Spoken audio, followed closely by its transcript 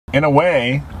In a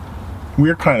way,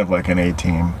 we're kind of like an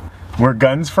A-team. We're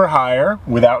guns for hire,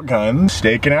 without guns,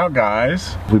 staking out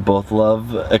guys. We both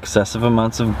love excessive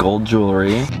amounts of gold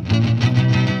jewelry.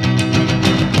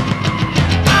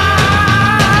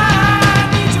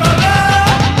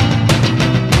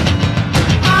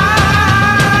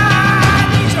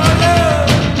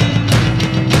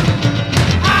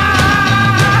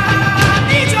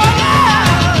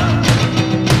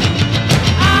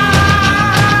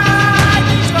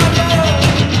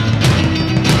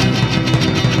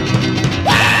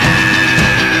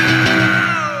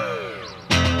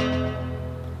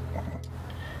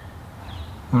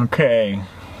 Okay,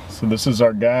 so this is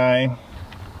our guy.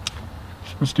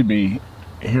 Supposed to be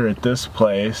here at this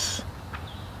place.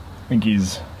 I think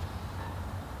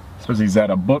suppose he's at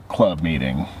a book club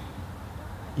meeting.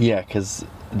 Yeah, because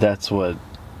that's what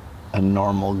a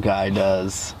normal guy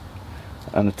does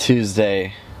on a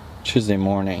Tuesday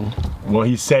morning. Well,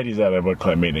 he said he's at a book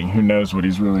club meeting. Who knows what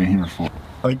he's really here for?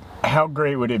 Like, how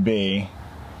great would it be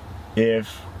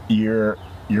if your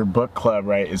book club,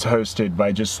 right, is hosted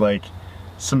by just like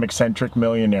some eccentric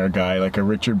millionaire guy, like a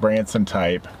Richard Branson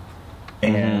type,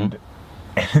 and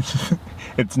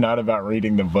it's not about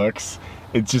reading the books,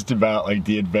 it's just about like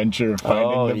the adventure of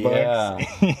finding the books.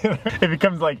 It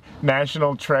becomes like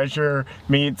National Treasure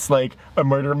meets like a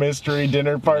murder mystery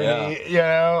dinner party, you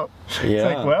know? It's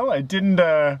like, well, I didn't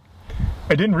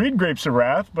read Grapes of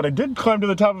Wrath, but I did climb to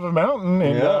the top of a mountain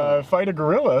and fight a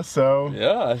gorilla, so...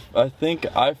 Yeah, I think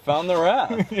I found the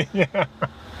wrath. Yeah.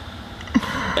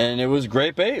 And it was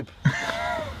Grape Ape.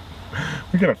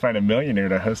 We gotta find a millionaire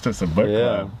to host us a book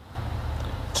club.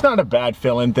 It's not a bad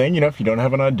fill-in thing, you know, if you don't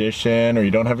have an audition or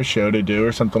you don't have a show to do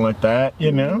or something like that,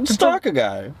 you know? Stalk a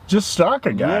guy. Just stalk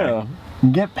a guy. Yeah.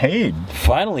 And get paid.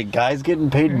 Finally, guys getting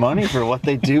paid money for what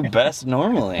they do best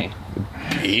normally.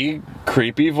 Be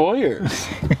creepy voyeurs.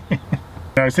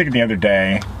 I was thinking the other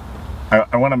day,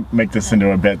 I want to make this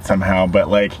into a bit somehow, but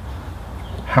like,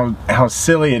 how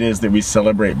silly it is that we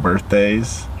celebrate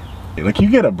birthdays. Like, you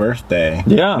get a birthday,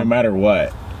 no matter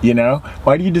what, you know?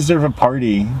 Why do you deserve a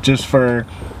party just for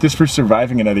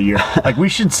surviving another year? Like, we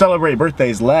should celebrate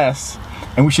birthdays less,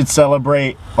 and we should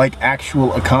celebrate like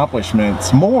actual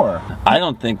accomplishments more. I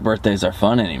don't think birthdays are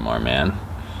fun anymore, man.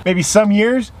 Maybe some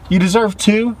years you deserve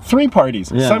 2, 3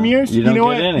 parties. Yeah, some years you know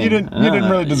what? You didn't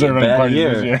really deserve any parties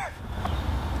this year.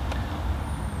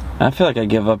 I feel like I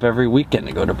give up every weekend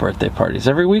to go to birthday parties.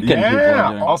 Every weekend people are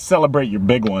doing... I'll celebrate your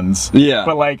big ones. Yeah.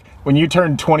 But like, when you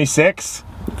turn 26...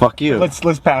 Fuck you. Let's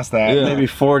pass that. Yeah. Maybe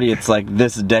 40, it's like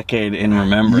this decade in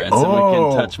remembrance. And we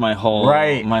can touch my whole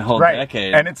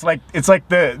decade. And it's like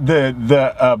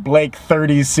the Blake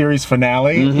 30s series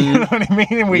finale. You know what I mean?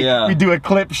 And we do a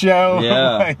clip show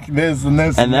like this and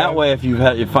this. And that way, if you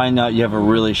find out you have a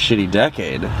really shitty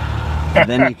decade,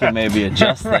 then you can maybe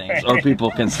adjust things, or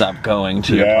people can stop going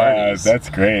to your parties. Yeah, that's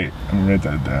great. I'm gonna write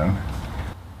that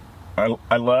down.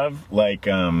 I love like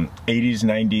 80s,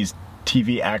 90s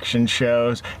TV action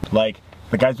shows. Like,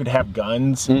 the guys would have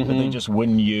guns that they just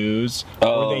wouldn't use.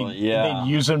 Oh, or they'd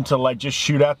use them to like just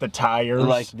shoot out the tires.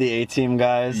 Like the A-Team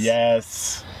guys.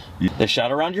 Yes. They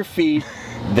shot around your feet,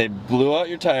 they blew out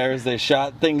your tires, they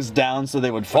shot things down so they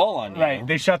would fall on you. Right,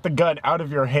 they shot the gun out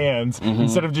of your hands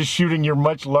instead of just shooting your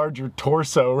much larger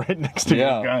torso right next to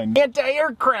your gun.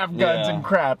 Anti-aircraft guns and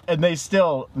crap, and they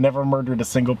still never murdered a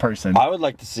single person. I would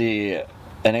like to see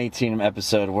an A-Team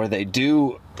episode where they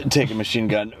do take a machine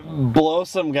gun, blow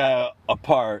some guy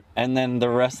apart, and then the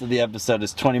rest of the episode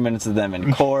is 20 minutes of them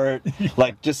in court,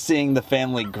 like just seeing the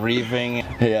family grieving.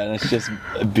 Yeah, and it's just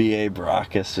B.A.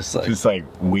 Baracus just like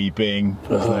weeping.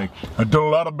 It's like, I've done a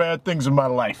lot of bad things in my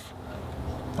life.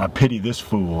 I pity this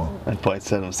fool. And Dwight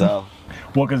said himself.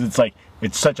 Well, because it's like,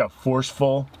 it's such a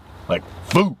forceful, like,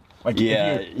 foo. Like,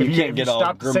 if you can't get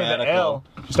all grammatical.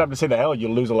 If you stop to say the L,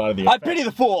 you'll lose a lot of the effect. I pity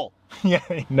the fool! Yeah,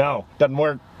 no, doesn't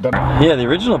work. Yeah, the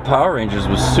original Power Rangers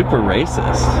was super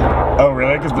racist. Oh,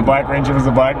 really? Because the Black Ranger was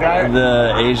the black guy?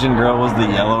 The Asian girl was the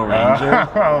Yellow Ranger.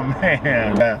 Oh,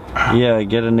 man. Yeah,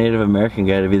 get a Native American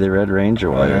guy to be the Red Ranger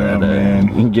while you're at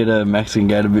it. Get a Mexican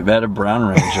guy to be a Brown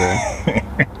Ranger.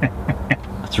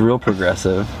 It's real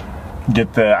progressive.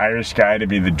 Get the Irish guy to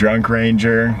be the Drunk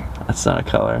Ranger. That's not a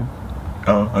color.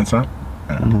 Oh, that's not?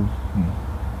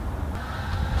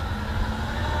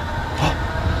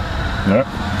 Yep.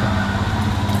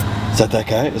 Is that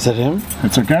guy? Is that him?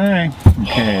 It's a guy.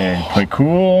 Okay, play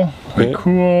cool. Play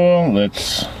cool.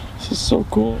 Let's... This is so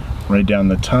cool. Write down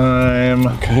the time.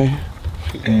 Okay.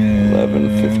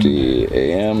 11:50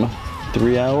 a.m.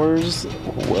 3 hours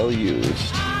well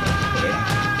used.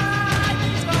 Okay.